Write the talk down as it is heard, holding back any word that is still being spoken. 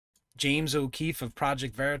James O'Keefe of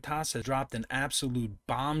Project Veritas has dropped an absolute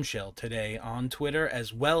bombshell today on Twitter,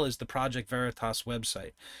 as well as the Project Veritas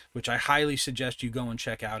website, which I highly suggest you go and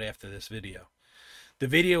check out after this video. The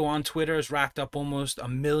video on Twitter has racked up almost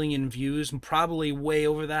 1 million views, and probably way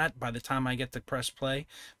over that by the time I get to press play.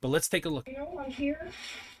 But let's take a look. You know, on here,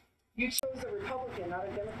 you chose a Republican, not a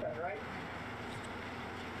Democrat, right?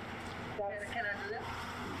 Can I do that?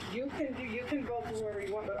 You can vote for whoever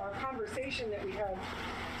you want, but our conversation that we had,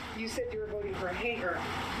 you said you were voting for a hater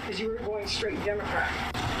because you were going straight Democrat.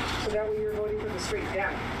 So that way you're voting for the straight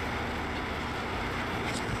Dem.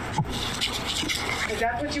 Is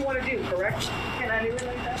that what you want to do, correct? Can I do it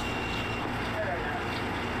like that?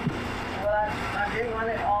 Well, I didn't want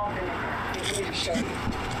it all Democrat. Let me just show you.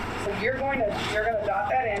 So you're gonna dot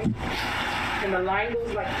that in, and the line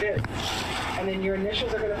goes like this, and then your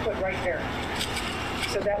initials are gonna put right there.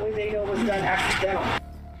 So that way they know it was done accidental.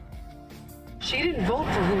 She didn't vote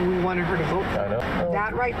for who we wanted her to vote for. I know.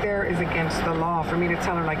 That right there is against the law for me to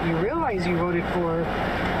tell her, like, you realize you voted for...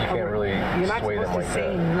 You can't really You're not sway them supposed like to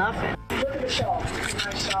say that. nothing. Look at the shawl.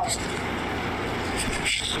 Nice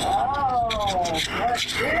shawl. Oh, what's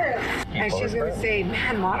this? And she's going to say,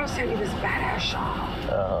 man, Motto sent me this badass shawl.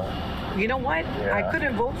 You know what? Yeah. I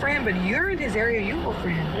couldn't vote for him, but you're in his area, you vote for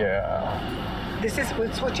him. Yeah. This is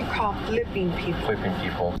what you call flipping people. Flipping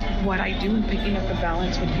people. What I do in picking up the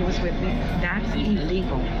ballots when he was with me, that's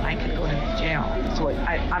illegal. I could go to jail. So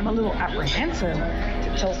I'm a little apprehensive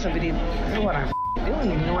to tell somebody what I'm doing,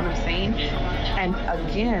 you know what I'm saying? And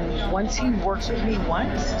again, once he works with me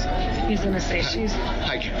once, he's going to say she's...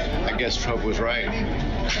 I guess Trump was right.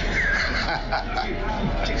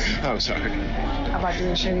 I'm sorry. About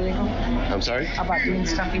doing shit illegal? I'm sorry? About doing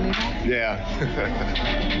stuff illegal? Yeah.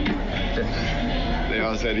 They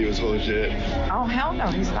all said he was full of shit. Oh, hell no,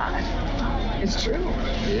 he's not. It's true.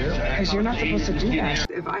 Yeah. Because you're not supposed to do that.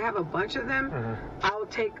 If I have a bunch of them, I'll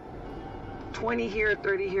take 20 here,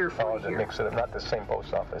 30 here, 40 here. Mix it up, not the same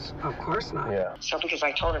post office. Of course not. Yeah. So because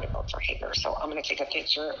I told her to vote for Hager, so I'm going to take a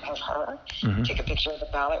picture of her, take a picture of the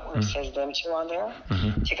ballot where it says them two on there,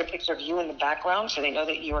 take a picture of you in the background so they know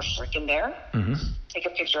that you are freaking there, take a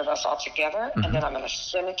picture of us all together, and then I'm going to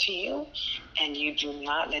send it to you, and you do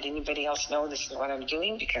not let anybody else know this is what I'm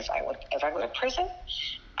doing, because if I go to prison,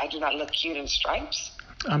 I do not look cute in stripes,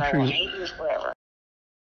 and I will hate you forever.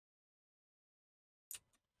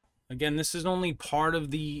 Again, this is only part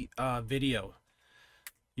of the video.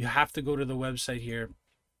 You have to go to the website here,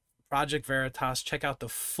 Project Veritas, check out the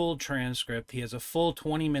full transcript. He has a full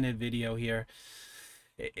 20-minute video here.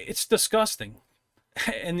 It's disgusting.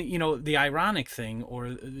 And, you know, the ironic thing,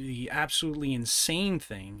 or the absolutely insane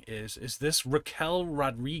thing is this Raquel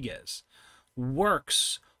Rodriguez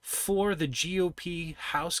works for the GOP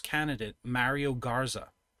House candidate, Mario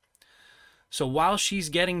Garza. So while she's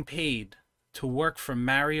getting paid to work for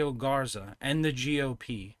Mario Garza and the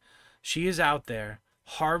GOP, she is out there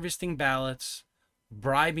harvesting ballots,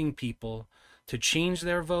 bribing people to change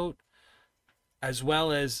their vote, as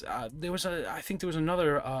well as I think there was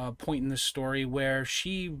another point in this story where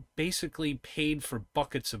she basically paid for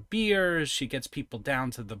buckets of beers. She gets people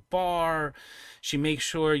down to the bar. She makes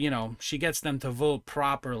sure, you know, she gets them to vote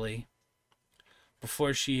properly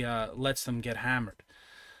before she lets them get hammered.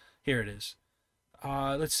 Here it is.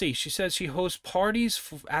 Let's see. She says she hosts parties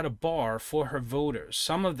at a bar for her voters,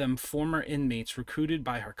 some of them former inmates recruited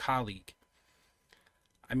by her colleague.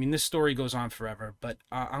 I mean, this story goes on forever, but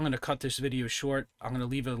I'm going to cut this video short. I'm going to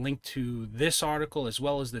leave a link to this article as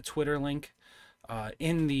well as the Twitter link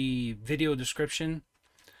in the video description.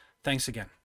 Thanks again.